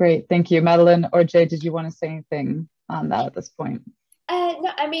 Great, thank you. Madeline or Jay, did you want to say anything on that at this point?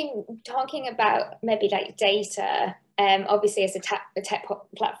 No, I mean, talking about maybe like data, obviously as a tech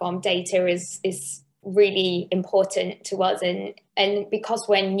platform, data is really important to us, and because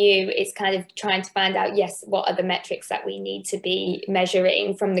we're new, it's kind of trying to find out, yes, what are the metrics that we need to be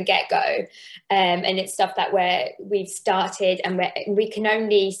measuring from the get-go, and it's stuff that we've started, and we can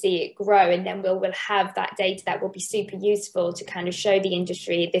only see it grow, and then we'll have that data that will be super useful to kind of show the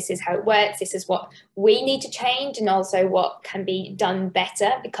industry, this is how it works, this is what we need to change, and also what can be done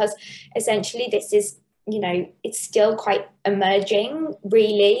better, because essentially this is, it's still quite emerging,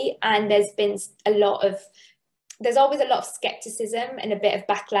 really, and there's always a lot of skepticism and a bit of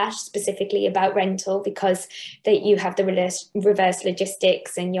backlash specifically about rental, because you have the reverse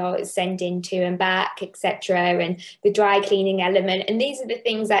logistics and you're sending to and back, etc., and the dry cleaning element, and these are the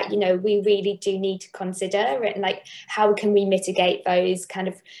things that we really do need to consider, and like, how can we mitigate those kind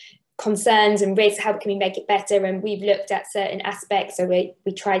of concerns and risks, how can we make it better? And we've looked at certain aspects, so we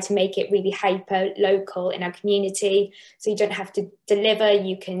try to make it really hyper local in our community, so you don't have to deliver,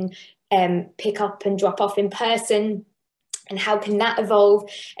 you can pick up and drop off in person, and how can that evolve?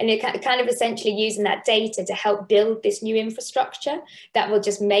 And it kind of essentially using that data to help build this new infrastructure that will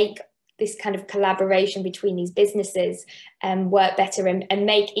just make this kind of collaboration between these businesses work better, and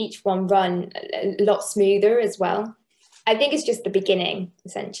make each one run a lot smoother as well. I think it's just the beginning,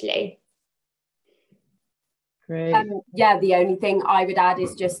 essentially. Great. Yeah, the only thing I would add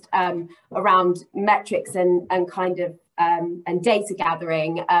is just around metrics and kind of and data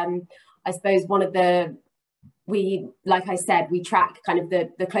gathering. I suppose one of like I said, we track kind of the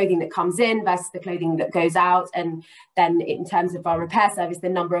clothing that comes in versus the clothing that goes out, and then in terms of our repair service, the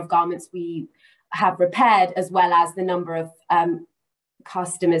number of garments we have repaired, as well as the number of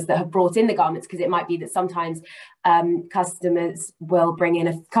customers that have brought in the garments, because it might be that sometimes customers will bring in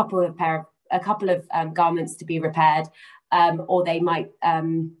a couple of garments to be repaired, or they might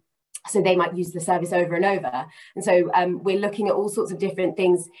use the service over and over, and so we're looking at all sorts of different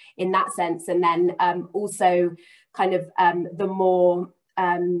things in that sense. And then also kind of the more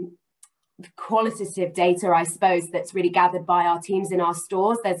qualitative data, I suppose, that's really gathered by our teams in our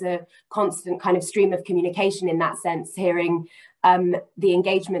stores. There's a constant kind of stream of communication in that sense, hearing the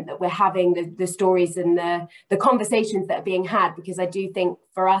engagement that we're having, the stories and the conversations that are being had, because I do think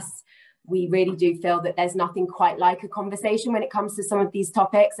for us, we really do feel that there's nothing quite like a conversation when it comes to some of these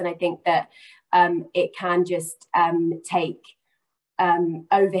topics. And I think that it can just take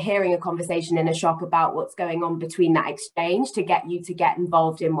overhearing a conversation in a shop about what's going on between that exchange to get you to get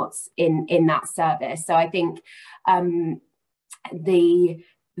involved in what's in that service. So I think I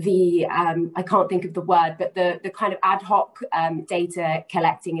can't think of the word, but the kind of ad hoc data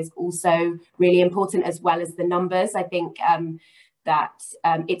collecting is also really important, as well as the numbers. I think that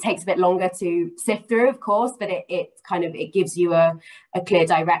it takes a bit longer to sift through, of course, but it gives you a clear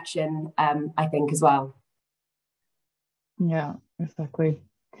direction, I think, as well. Yeah, exactly.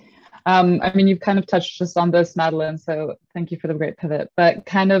 I mean, you've kind of touched just on this, Madeline, so thank you for the great pivot. But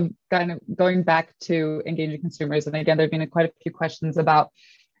kind of going back to engaging consumers, and again, there have been quite a few questions about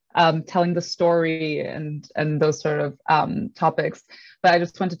telling the story and those sort of topics. But I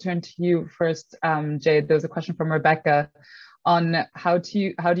just want to turn to you first, Jade. There's a question from Rebecca on how do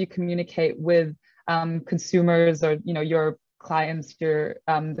you communicate with consumers, or your clients,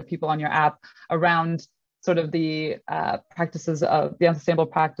 the people on your app, around sort of the practices of the unsustainable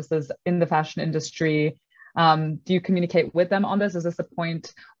practices in the fashion industry. Do you communicate with them on this? Is this a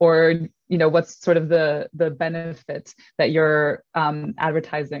point, or what's sort of the benefit that you're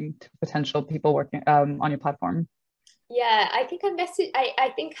advertising to potential people working on your platform? Yeah, I think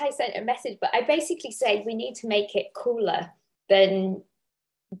I sent a message, but I basically said we need to make it cooler than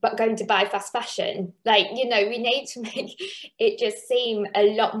going to buy fast fashion. We need to make it just seem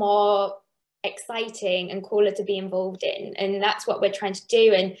a lot more exciting and cooler to be involved in, and that's what we're trying to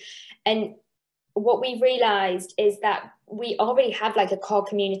do. And what we've realized is that we already have like a core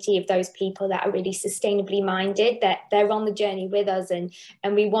community of those people that are really sustainably minded, that they're on the journey with us, and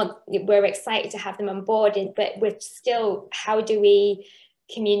we're excited to have them on board. But we're still, how do we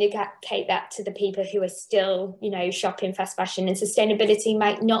communicate that to the people who are still, shopping fast fashion? And sustainability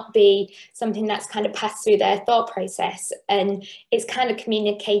might not be something that's kind of passed through their thought process, and it's kind of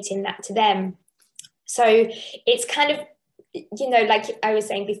communicating that to them. So it's kind of, like I was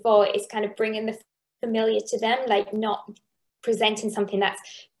saying before, it's kind of bringing the familiar to them, like not presenting something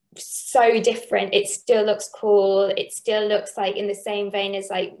that's so different. It still looks cool. It still looks like in the same vein as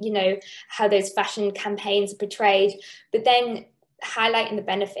how those fashion campaigns are portrayed, but then highlighting the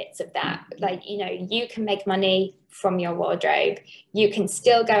benefits of that. You can make money from your wardrobe. You can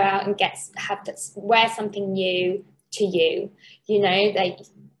still go out and wear something new to you,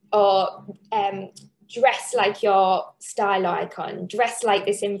 or dress like your style icon, dress like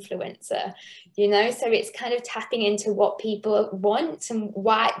this influencer, so it's kind of tapping into what people want and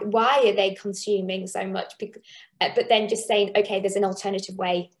why are they consuming so much, but then just saying, okay, there's an alternative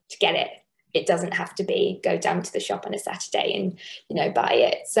way to get it. It doesn't have to be go down to the shop on a Saturday and buy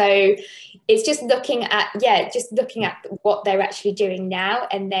it. So it's just looking at what they're actually doing now,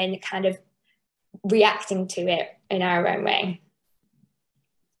 and then kind of reacting to it in our own way.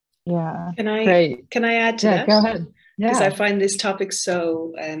 Yeah. Can I add to that? Go ahead. Yeah. Because I find this topic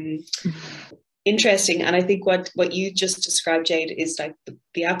so interesting, and I think what you just described, Jade, is like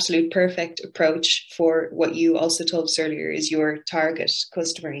the absolute perfect approach for what you also told us earlier is your target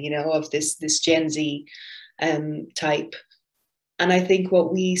customer, of this Gen Z type. And I think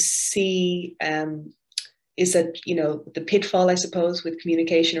what we see is that the pitfall, I suppose, with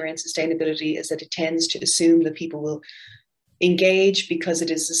communication around sustainability is that it tends to assume that people will engage because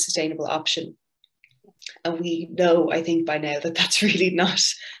it is a sustainable option. And we know, I think by now, that that's really not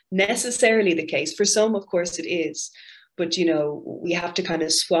necessarily the case. For some, of course, it is. But, we have to kind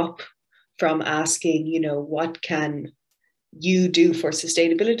of swap from asking, what can you do for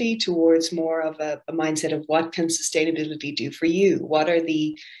sustainability, towards more of a mindset of what can sustainability do for you? What are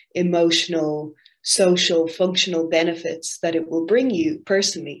the emotional, social, functional benefits that it will bring you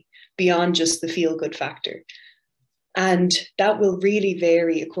personally beyond just the feel-good factor? And that will really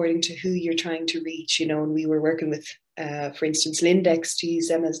vary according to who you're trying to reach. And we were working with, for instance, Lindex, to use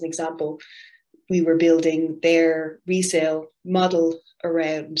them as an example. We were building their resale model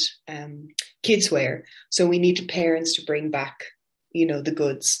around kids wear. So we needed parents to bring back, the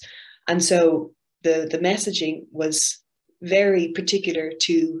goods. And so the messaging was very particular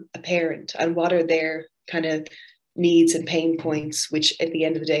to a parent and what are their kind of needs and pain points, which at the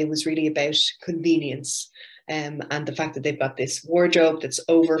end of the day was really about convenience. And the fact that they've got this wardrobe that's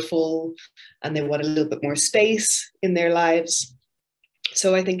overfull and they want a little bit more space in their lives.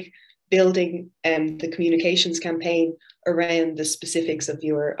 So I think building the communications campaign around the specifics of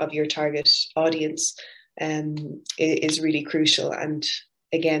your target audience is really crucial. And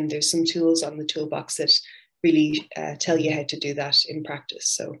again, there's some tools on the toolbox that really tell you how to do that in practice.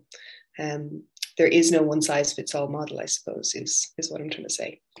 So there is no one size fits all model, I suppose, is what I'm trying to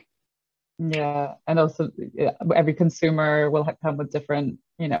say. Yeah, and also every consumer will come with different,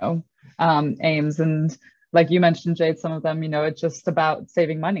 aims. And like you mentioned, Jade, some of them, it's just about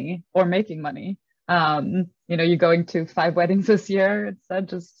saving money or making money. You're going to 5 weddings this year. It said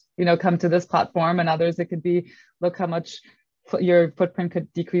just, come to this platform, and others it could be, look how much your footprint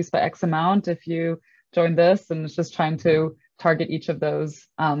could decrease by X amount if you join this. And it's just trying to target each of those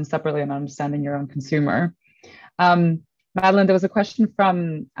separately and understanding your own consumer. Madeline, there was a question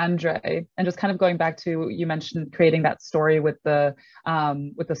from Andre, and just kind of going back to, you mentioned creating that story with the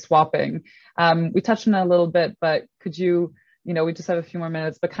swapping. We touched on it a little bit, but could you, we just have a few more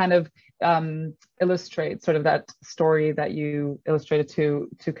minutes, but kind of illustrate sort of that story that you illustrated to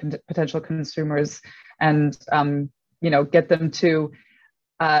potential consumers, and get them to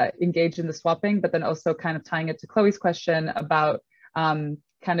engage in the swapping, but then also kind of tying it to Chloe's question about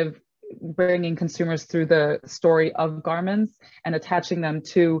kind of bringing consumers through the story of garments and attaching them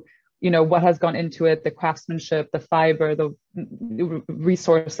to, what has gone into it, the craftsmanship, the fiber, the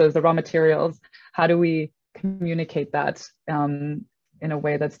resources, the raw materials. How do we communicate that in a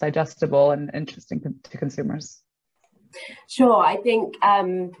way that's digestible and interesting to consumers? Sure, I think,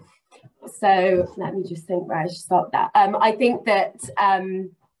 so let me just think where I should start that. I think that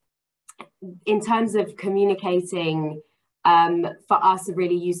in terms of communicating, for us, are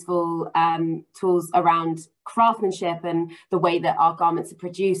really useful tools around craftsmanship and the way that our garments are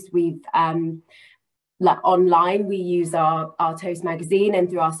produced. We've like online, we use our Toast magazine, and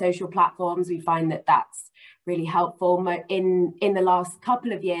through our social platforms, we find that that's really helpful. In the last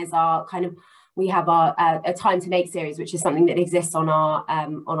couple of years, we have our a Time to Make series, which is something that exists on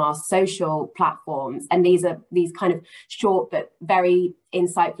our social platforms, and these are kind of short but very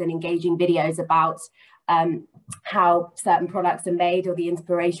insightful and engaging videos about how certain products are made, or the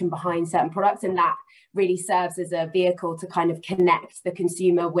inspiration behind certain products, and that really serves as a vehicle to kind of connect the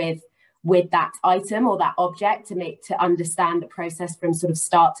consumer with that item or that object, to understand the process from sort of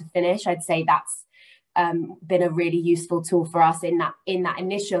start to finish. I'd say that's been a really useful tool for us in that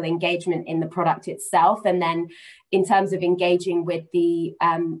initial engagement in the product itself. And then in terms of engaging with the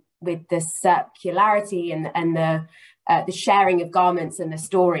circularity and the sharing of garments and the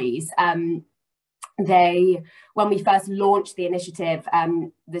stories, when we first launched the initiative,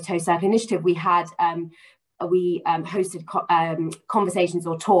 the Toe Circle initiative, we had we hosted conversations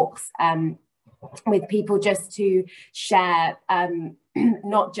or talks with people just to share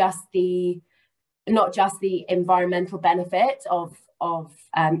not just the environmental benefit of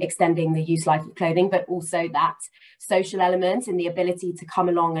extending the use life of clothing, but also that social element and the ability to come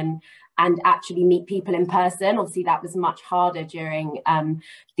along and actually meet people in person. Obviously, that was much harder during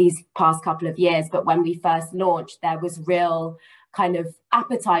these past couple of years, but when we first launched, there was real kind of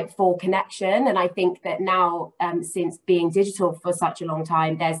appetite for connection. And I think that now, since being digital for such a long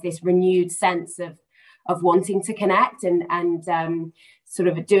time, there's this renewed sense of wanting to connect and sort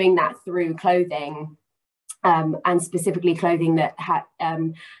of doing that through clothing, and specifically clothing that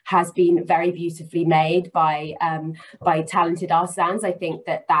has been very beautifully made by talented artisans. I think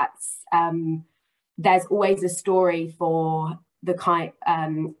that there's always a story for the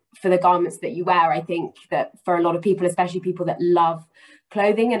garments that you wear. I think that for a lot of people, especially people that love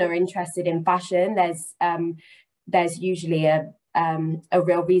clothing and are interested in fashion, there's usually a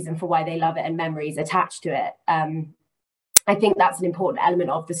real reason for why they love it and memories attached to it. I think that's an important element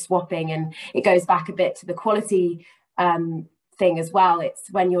of the swapping, and it goes back a bit to the quality thing as well.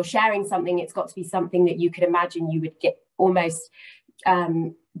 It's when you're sharing something, it's got to be something that you could imagine you would get almost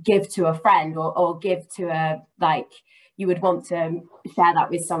give to a friend or give to you would want to share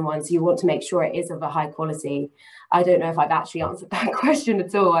that with someone. So you want to make sure it is of a high quality. I don't know if I've actually answered that question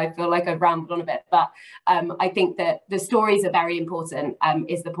at all. I feel like I've rambled on a bit, but I think that the stories are very important,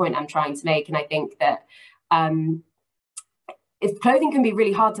 is the point I'm trying to make. And I think that clothing can be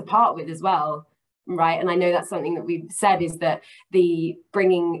really hard to part with as well, right? And I know that's something that we've said, is that the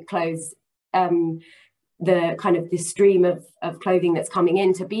bringing clothes, the kind of the stream of clothing that's coming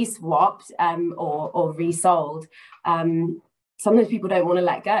in to be swapped or resold, sometimes people don't want to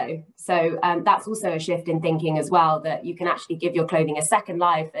let go. So that's also a shift in thinking as well, that you can actually give your clothing a second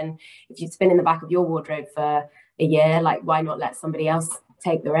life. And if it's been in the back of your wardrobe for a year, like, why not let somebody else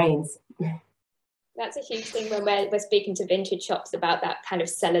take the reins? That's a huge thing when we're speaking to vintage shops about that kind of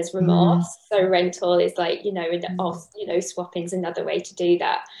seller's remorse. So rental is like, swapping's another way to do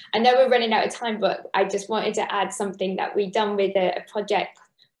that. I know we're running out of time, but I just wanted to add something that we've done with a project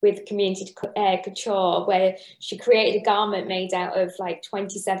with Community Couture, where she created a garment made out of like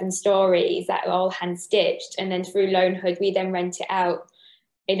 27 stories that are all hand stitched. And then through LOANHOOD, we then rent it out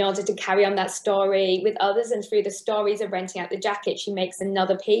in order to carry on that story with others. And through the stories of renting out the jacket, she makes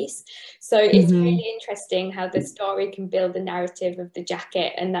another piece. So it's really interesting how the story can build the narrative of the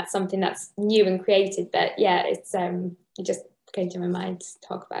jacket. And that's something that's new and created. But yeah, it's it just came to my mind to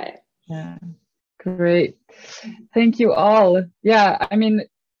talk about it. Yeah, great. Thank you all. Yeah, I mean,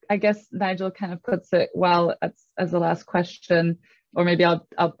 I guess Nigel kind of puts it well as the last question, or maybe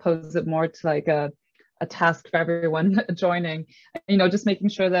I'll pose it more to like a task for everyone joining, just making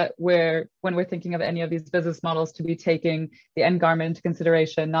sure that when we're thinking of any of these business models, to be taking the end garment into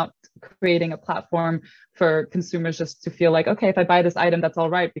consideration, not creating a platform for consumers just to feel like, okay, if I buy this item, that's all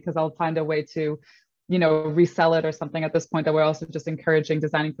right, because I'll find a way to, resell it or something. At this point, that we're also just encouraging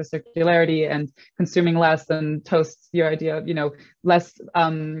designing for circularity and consuming less, and Toast, your idea of, less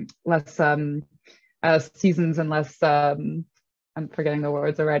seasons and less I'm forgetting the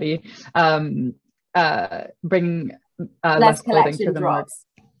words already. Bring less clothing to collection the drops.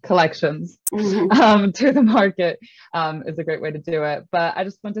 Collections to the market is a great way to do it. But I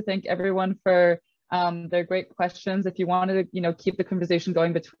just want to thank everyone for their great questions. If you wanted to, keep the conversation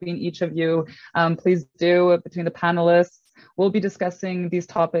going between each of you, please do, between the panelists. We'll be discussing these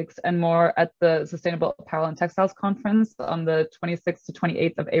topics and more at the Sustainable Apparel and Textiles Conference on the 26th to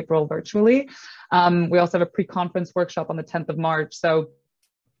 28th of April virtually. We also have a pre-conference workshop on the 10th of March. So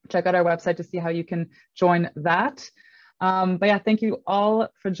check out our website to see how you can join that. But yeah, thank you all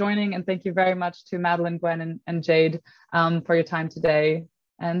for joining, and thank you very much to Madeline, Gwen, and Jade for your time today.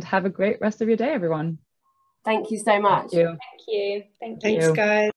 And have a great rest of your day, everyone. Thank you so much. Thank you. Thank you. Thanks, guys.